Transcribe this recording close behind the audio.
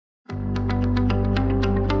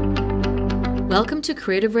Welcome to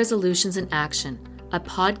Creative Resolutions in Action, a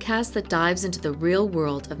podcast that dives into the real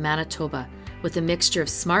world of Manitoba with a mixture of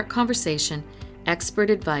smart conversation, expert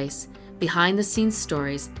advice, behind-the-scenes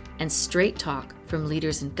stories, and straight talk from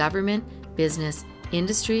leaders in government, business,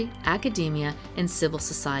 industry, academia, and civil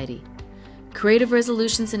society. Creative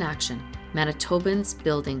Resolutions in Action, Manitobans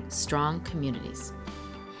building strong communities.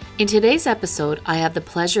 In today's episode, I have the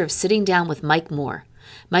pleasure of sitting down with Mike Moore.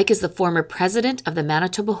 Mike is the former president of the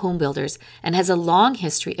Manitoba Home Builders and has a long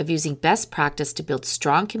history of using best practice to build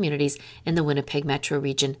strong communities in the Winnipeg metro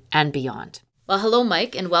region and beyond. Well, hello,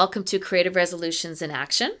 Mike, and welcome to Creative Resolutions in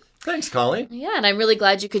Action. Thanks, Colleen. Yeah, and I'm really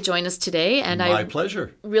glad you could join us today. And My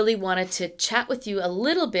pleasure. Really wanted to chat with you a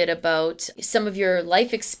little bit about some of your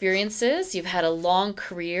life experiences. You've had a long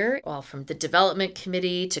career, well, from the development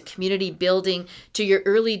committee to community building to your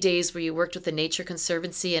early days where you worked with the Nature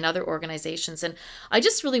Conservancy and other organizations. And I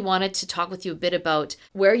just really wanted to talk with you a bit about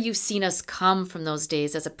where you've seen us come from those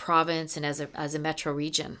days as a province and as a metro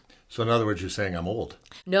region. So in other words, you're saying I'm old?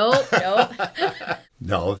 No.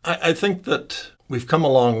 No, I think that we've come a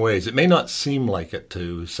long ways. It may not seem like it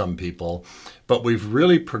to some people, but we've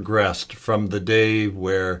really progressed from the day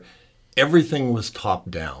where everything was top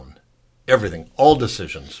down. Everything, all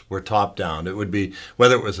decisions were top down. It would be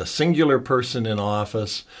whether it was a singular person in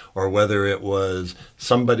office or whether it was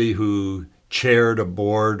somebody who chaired a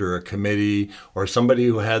board or a committee or somebody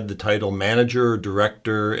who had the title manager or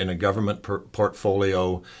director in a government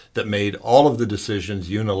portfolio that made all of the decisions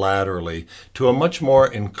unilaterally to a much more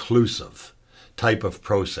inclusive type of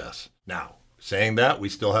process. Now, saying that, we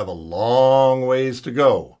still have a long ways to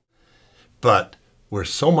go, but we're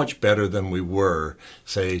so much better than we were,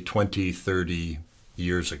 say, 20, 30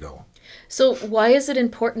 years ago. So why is it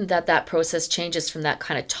important that that process changes from that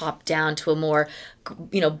kind of top down to a more,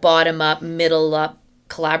 bottom up, middle up,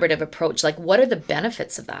 collaborative approach? Like, what are the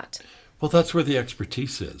benefits of that? Well, that's where the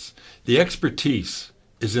expertise is. The expertise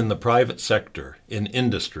is in the private sector, in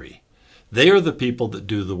industry. They are the people that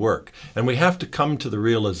do the work. And we have to come to the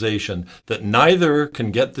realization that neither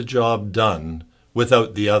can get the job done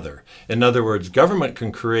without the other. In other words, government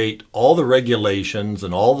can create all the regulations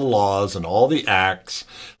and all the laws and all the acts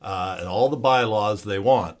and all the bylaws they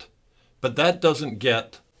want, but that doesn't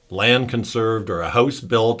get land conserved or a house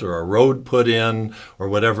built or a road put in or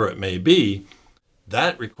whatever it may be.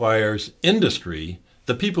 That requires industry,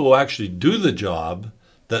 the people who actually do the job,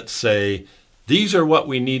 that say, these are what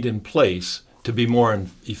we need in place to be more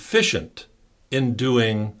efficient in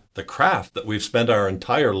doing the craft that we've spent our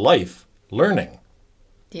entire life learning.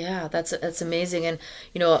 Yeah, that's amazing. And,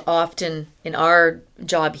 often in our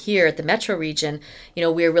job here at the Metro region,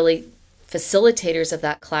 we're really facilitators of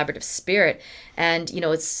that collaborative spirit. And,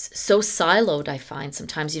 it's so siloed, I find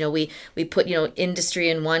sometimes, we put, industry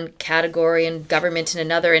in one category and government in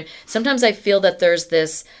another. And sometimes I feel that there's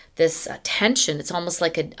this tension. It's almost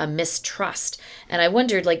like a mistrust. And I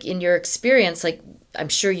wondered, like, in your experience, like, I'm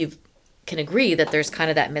sure you can agree that there's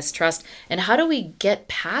kind of that mistrust. And how do we get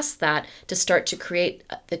past that to start to create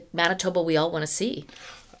the Manitoba we all want to see?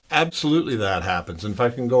 Absolutely, that happens. And if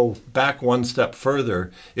I can go back one step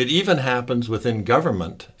further, it even happens within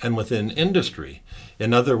government and within industry.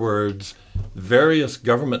 In other words, various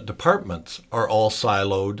government departments are all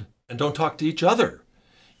siloed and don't talk to each other,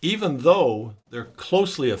 even though they're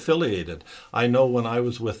closely affiliated. I know when I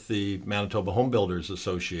was with the Manitoba Home Builders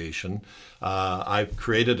Association, I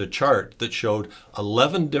created a chart that showed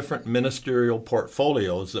 11 different ministerial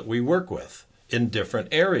portfolios that we work with in different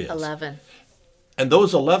areas. 11. And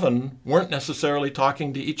those 11 weren't necessarily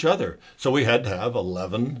talking to each other. So we had to have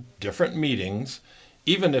 11 different meetings,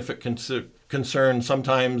 even if it concerned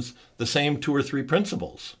sometimes the same 2 or 3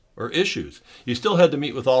 principles or issues. You still had to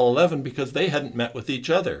meet with all 11 because they hadn't met with each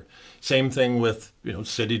other. Same thing with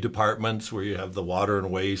city departments where you have the water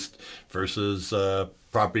and waste versus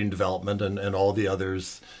property and development and all the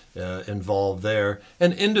others involved there.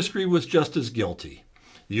 And industry was just as guilty.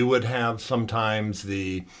 You would have sometimes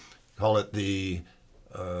call it the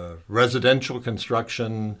residential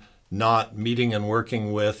construction not meeting and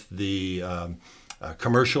working with the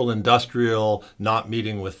commercial, industrial, not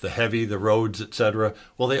meeting with the heavy, the roads, etc.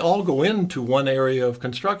 Well, they all go into one area of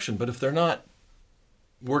construction, but if they're not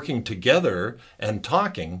working together and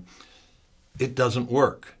talking, it doesn't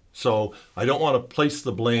work. So I don't want to place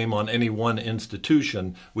the blame on any one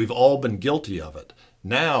institution. We've all been guilty of it.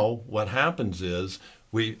 Now, what happens is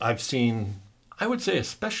I've seen, I would say,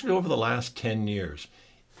 especially over the last 10 years,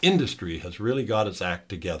 industry has really got its act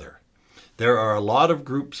together. There are a lot of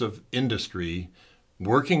groups of industry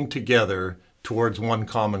working together towards one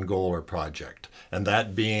common goal or project, and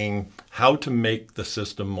that being how to make the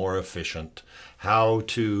system more efficient, how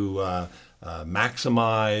to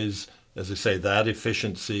maximize, as I say, that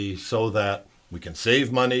efficiency so that we can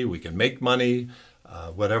save money, we can make money,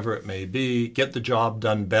 whatever it may be, get the job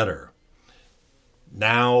done better.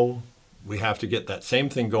 Now we have to get that same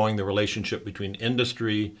thing going, the relationship between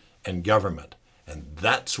industry and government. And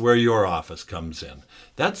that's where your office comes in.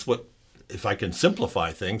 That's what, if I can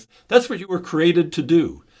simplify things, that's what you were created to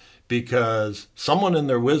do. Because someone in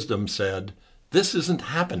their wisdom said, this isn't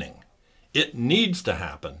happening. It needs to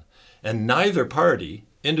happen. And neither party,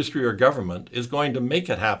 industry or government, is going to make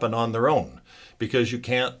it happen on their own. Because you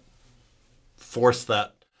can't force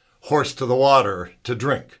that horse to the water to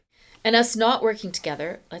drink. And us not working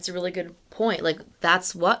together, that's a really good point. Like,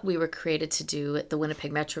 that's what we were created to do at the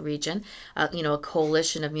Winnipeg Metro region, a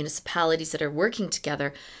coalition of municipalities that are working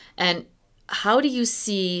together. And how do you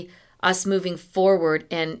see us moving forward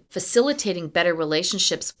and facilitating better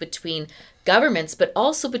relationships between governments, but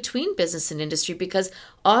also between business and industry? Because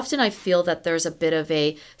often I feel that there's a bit of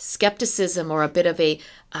a skepticism or a bit of a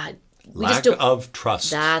lack of trust.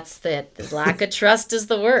 That's it. The lack of trust is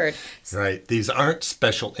the word. Right. These aren't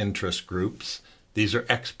special interest groups. These are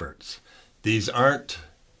experts. These aren't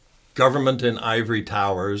government in ivory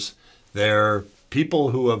towers. They're people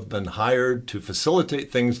who have been hired to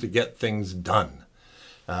facilitate things, to get things done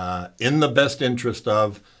in the best interest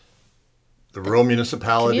of the rural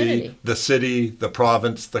municipality, community, the city, the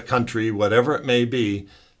province, the country, whatever it may be.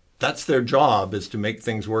 That's their job, is to make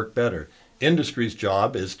things work better. Industry's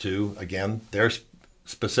job is to, again, their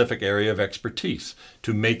specific area of expertise,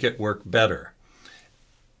 to make it work better.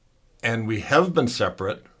 And we have been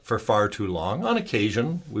separate for far too long. On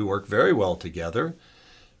occasion, we work very well together,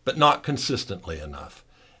 but not consistently enough.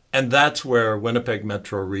 And that's where Winnipeg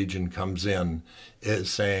Metro Region comes in,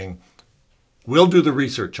 is saying, we'll do the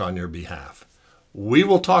research on your behalf. We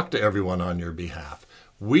will talk to everyone on your behalf.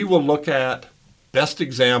 We will look at best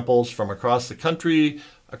examples from across the country,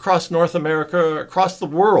 across North America, across the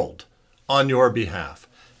world on your behalf.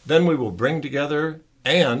 Then we will bring together,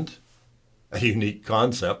 and a unique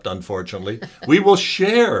concept, unfortunately, we will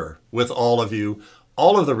share with all of you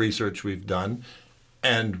all of the research we've done,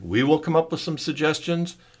 and we will come up with some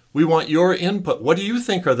suggestions. We want your input. What do you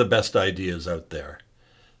think are the best ideas out there?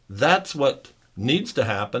 That's what needs to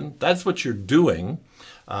happen. That's what you're doing.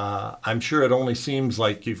 I'm sure it only seems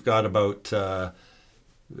like you've got about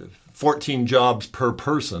 14 jobs per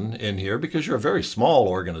person in here, because you're a very small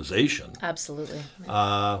organization. Absolutely.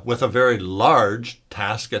 With a very large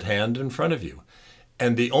task at hand in front of you.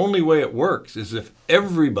 And the only way it works is if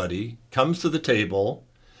everybody comes to the table,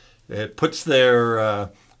 puts their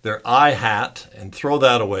I hat and throw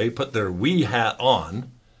that away, put their we hat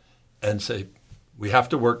on, and say, we have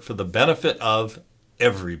to work for the benefit of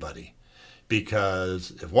everybody.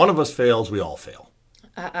 Because if one of us fails, we all fail.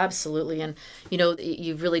 Absolutely. And,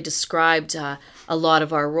 you've really described a lot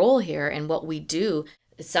of our role here and what we do.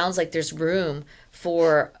 It sounds like there's room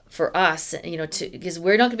for us, because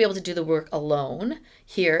we're not going to be able to do the work alone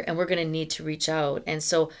here, and we're going to need to reach out. And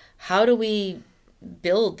so how do we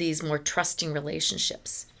build these more trusting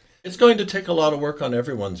relationships? It's going to take a lot of work on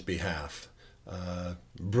everyone's behalf.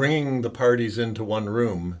 Bringing the parties into one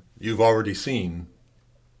room, you've already seen,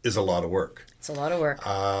 is a lot of work. It's a lot of work.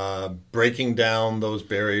 Breaking down those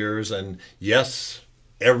barriers. And yes,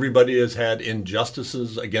 everybody has had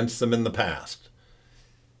injustices against them in the past.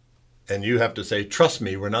 And you have to say, trust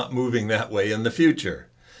me, we're not moving that way in the future.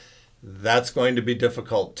 That's going to be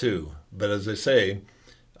difficult too. But as I say,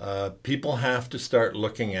 people have to start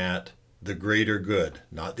looking at the greater good,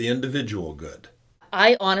 not the individual good.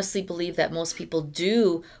 I honestly believe that most people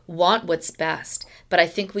do want what's best, but I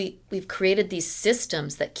think we've created these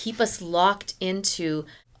systems that keep us locked into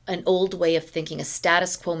an old way of thinking, a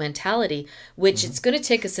status quo mentality, which it's going to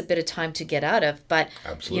take us a bit of time to get out of. But,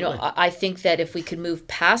 Absolutely. I think that if we could move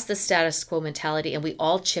past the status quo mentality and we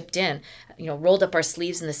all chipped in, rolled up our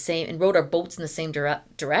sleeves and rowed our boats in the same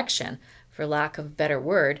direction, for lack of a better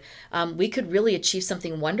word, we could really achieve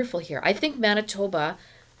something wonderful here. I think Manitoba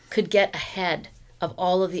could get ahead of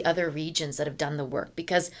all of the other regions that have done the work,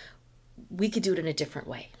 because we could do it in a different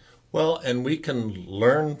way. Well, and we can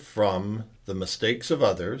learn from the mistakes of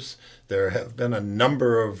others. There have been a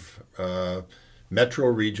number of metro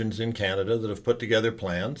regions in Canada that have put together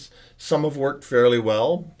plans. Some have worked fairly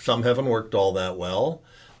well, some haven't worked all that well,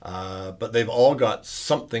 but they've all got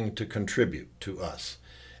something to contribute to us.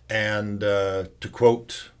 And to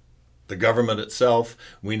quote the government itself,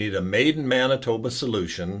 we need a made in Manitoba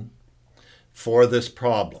solution for this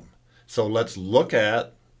problem. So let's look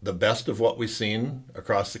at the best of what we've seen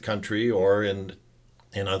across the country or in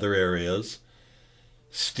other areas,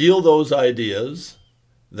 steal those ideas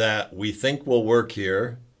that we think will work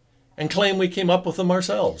here, and claim we came up with them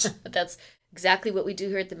ourselves. That's exactly what we do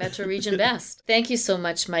here at the Metro Region Best. Thank you so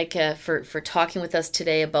much, Mike, for talking with us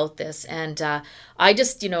today about this. And I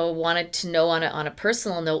just, wanted to know on a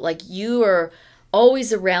personal note, like, you are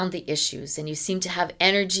always around the issues and you seem to have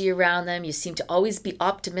energy around them. You seem to always be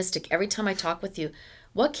optimistic every time I talk with you.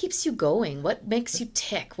 What keeps you going? What makes you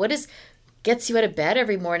tick? What gets you out of bed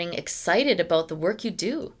every morning excited about the work you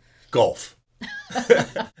do? Golf.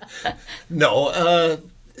 No,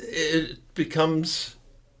 it becomes...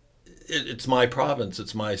 It's my province.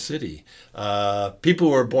 It's my city. People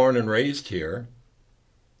who were born and raised here,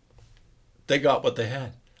 they got what they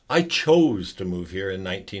had. I chose to move here in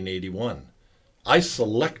 1981. I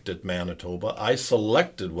selected Manitoba. I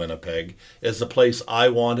selected Winnipeg as the place I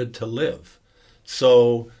wanted to live.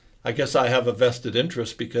 So I guess I have a vested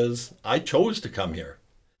interest because I chose to come here.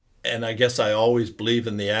 And I guess I always believe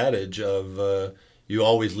in the adage of you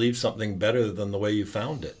always leave something better than the way you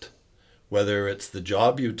found it. Whether it's the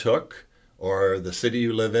job you took or the city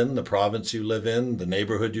you live in, the province you live in, the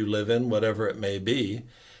neighborhood you live in, whatever it may be,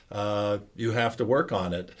 you have to work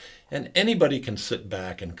on it. And anybody can sit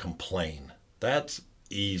back and complain. That's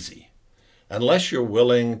easy. Unless you're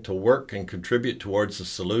willing to work and contribute towards the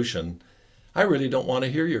solution, I really don't want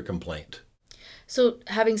to hear your complaint. So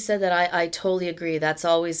having said that, I totally agree. That's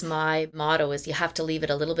always my motto, is you have to leave it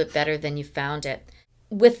a little bit better than you found it.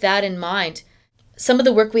 With that in mind, some of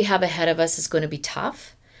the work we have ahead of us is going to be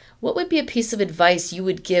tough. What would be a piece of advice you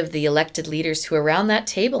would give the elected leaders who are around that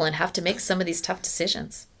table and have to make some of these tough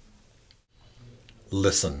decisions?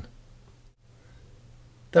 Listen.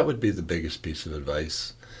 That would be the biggest piece of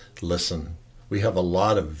advice. Listen. We have a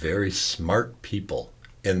lot of very smart people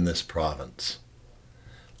in this province.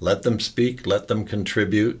 Let them speak, let them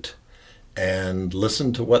contribute, and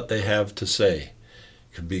listen to what they have to say.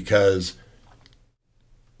 Because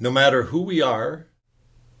no matter who we are,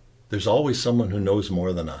 there's always someone who knows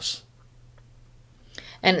more than us.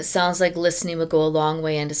 And it sounds like listening will go a long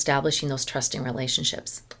way in establishing those trusting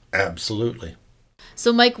relationships. Absolutely.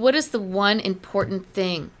 So, Mike, what is the one important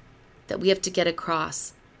thing that we have to get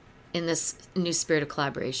across in this new spirit of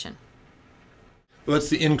collaboration? Well, it's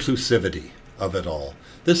the inclusivity of it all.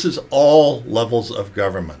 This is all levels of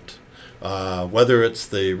government. Whether it's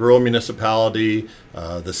the rural municipality,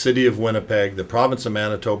 the city of Winnipeg, the province of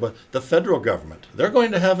Manitoba, the federal government. They're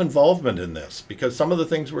going to have involvement in this because some of the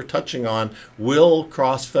things we're touching on will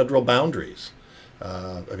cross federal boundaries.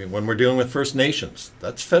 When we're dealing with First Nations,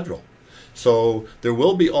 that's federal. So there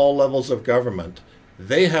will be all levels of government.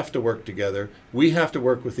 They have to work together. We have to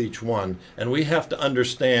work with each one. And we have to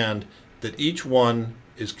understand that each one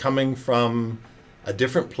is coming from a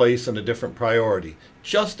different place and a different priority,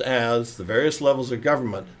 just as the various levels of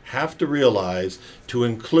government have to realize to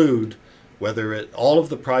include whether it all of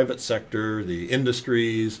the private sector, the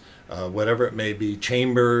industries, whatever it may be,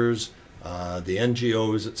 chambers, the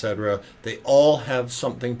NGOs, etc. They all have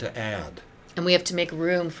something to add. And we have to make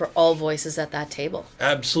room for all voices at that table.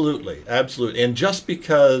 Absolutely, absolutely. And just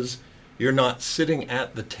because you're not sitting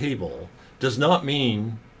at the table does not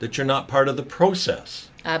mean that you're not part of the process.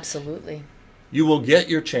 Absolutely. You will get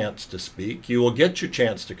your chance to speak. You will get your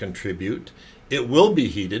chance to contribute. It will be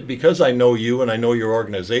heated because I know you and I know your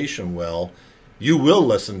organization well. You will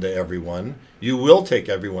listen to everyone. You will take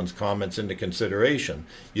everyone's comments into consideration.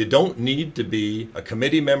 You don't need to be a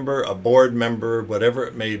committee member, a board member, whatever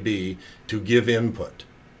it may be, to give input.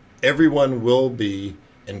 Everyone will be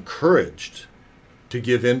encouraged to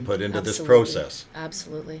give input into this process.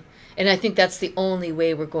 Absolutely. And I think that's the only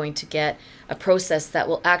way we're going to get a process that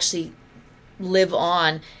will actually live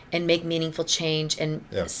on and make meaningful change and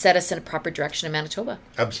set us in a proper direction in Manitoba.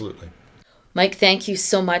 Absolutely. Mike, thank you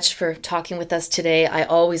so much for talking with us today. I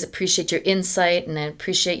always appreciate your insight and I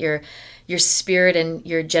appreciate your spirit and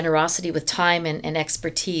your generosity with time and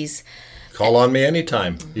expertise. Call on me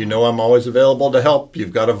anytime. You know I'm always available to help.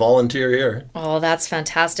 You've got a volunteer here. Oh, that's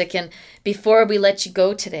fantastic. And before we let you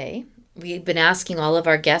go today, we've been asking all of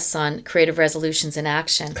our guests on Creative Resolutions in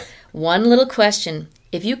Action. One little question.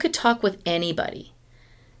 If you could talk with anybody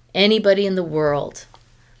in the world,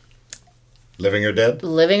 living or dead?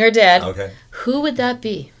 Living or dead. Okay. Who would that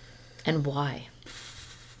be and why?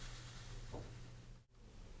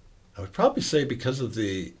 I would probably say because of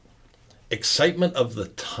the excitement of the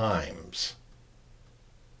times,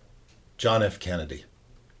 John F. Kennedy.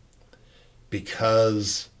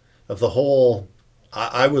 Because of the whole,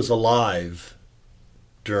 I was alive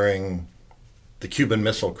during the Cuban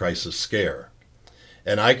Missile Crisis scare.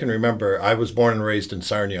 And I can remember, I was born and raised in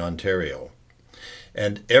Sarnia, Ontario.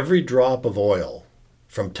 And every drop of oil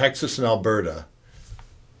from Texas and Alberta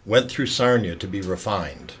went through Sarnia to be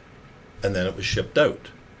refined. And then it was shipped out.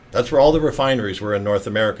 That's where all the refineries were in North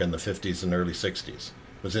America in the 50s and early 60s,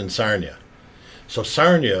 was in Sarnia. So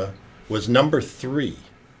Sarnia was number 3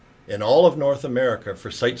 in all of North America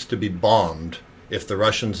for sites to be bombed if the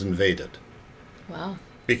Russians invaded. Wow.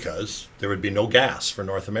 Because there would be no gas for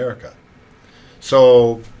North America.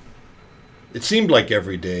 So it seemed like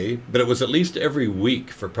every day, but it was at least every week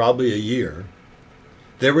for probably a year,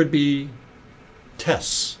 there would be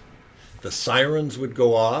tests. The sirens would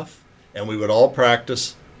go off, and we would all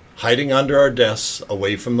practice hiding under our desks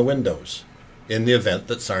away from the windows in the event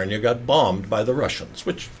that Sarnia got bombed by the Russians,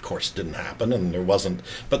 which of course didn't happen, and there wasn't,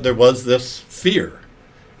 but there was this fear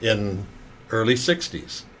in early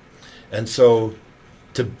 60s. And so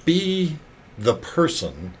to be the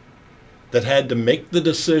person that had to make the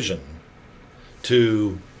decision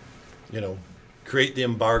to, create the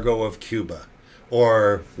embargo of Cuba,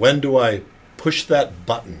 or when do I push that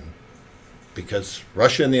button, because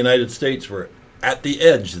Russia and the United States were at the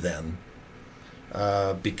edge then,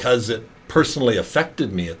 because it personally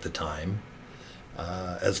affected me at the time,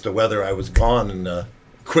 as to whether I was gone in a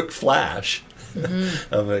quick flash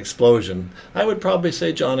of an explosion. I would probably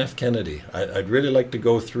say John F. Kennedy. I'd really like to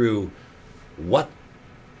go through what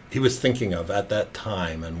he was thinking of at that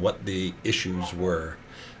time and what the issues were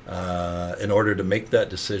in order to make that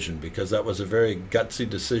decision, because that was a very gutsy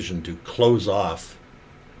decision to close off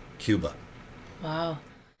Cuba. Wow.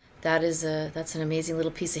 That's an amazing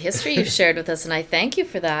little piece of history you've shared with us, and I thank you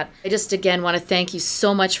for that. I just, again, want to thank you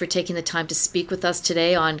so much for taking the time to speak with us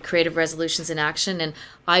today on Creative Resolutions in Action, and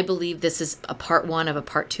I believe this is a part 1 of a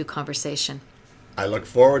part 2 conversation. I look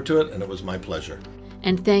forward to it, and it was my pleasure.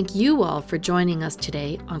 And thank you all for joining us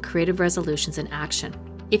today on Creative Resolutions in Action.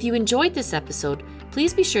 If you enjoyed this episode,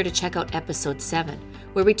 please be sure to check out episode 7,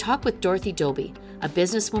 where we talk with Dorothy Doby, a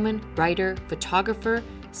businesswoman, writer, photographer,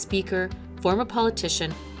 speaker, former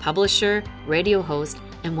politician, publisher, radio host,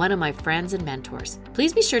 and one of my friends and mentors.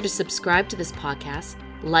 Please be sure to subscribe to this podcast,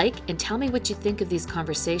 like, and tell me what you think of these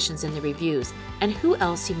conversations in the reviews, and who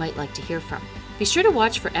else you might like to hear from. Be sure to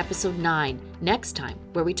watch for episode 9 next time,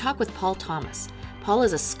 where we talk with Paul Thomas. Paul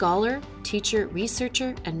is a scholar, teacher,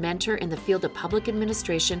 researcher, and mentor in the field of public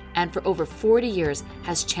administration, and for over 40 years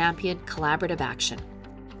has championed collaborative action.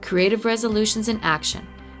 Creative Resolutions in Action,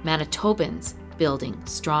 Manitobans building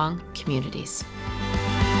strong communities.